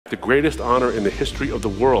The greatest honor in the history of the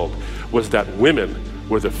world was that women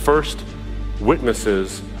were the first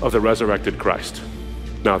witnesses of the resurrected Christ.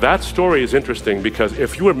 Now that story is interesting because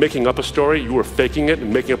if you were making up a story, you were faking it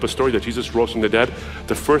and making up a story that Jesus rose from the dead,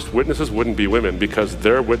 the first witnesses wouldn't be women because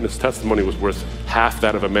their witness testimony was worth half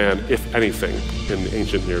that of a man, if anything, in the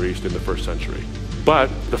ancient Near East in the first century. But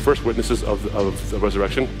the first witnesses of the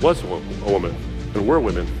resurrection was a woman, and were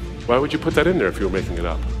women. Why would you put that in there if you were making it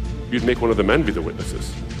up? You'd make one of the men be the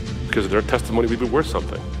witnesses because their testimony would be worth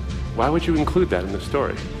something. Why would you include that in the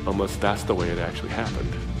story unless that's the way it actually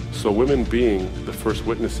happened? So women being the first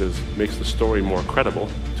witnesses makes the story more credible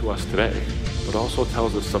to us today, but also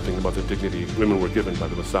tells us something about the dignity women were given by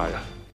the Messiah.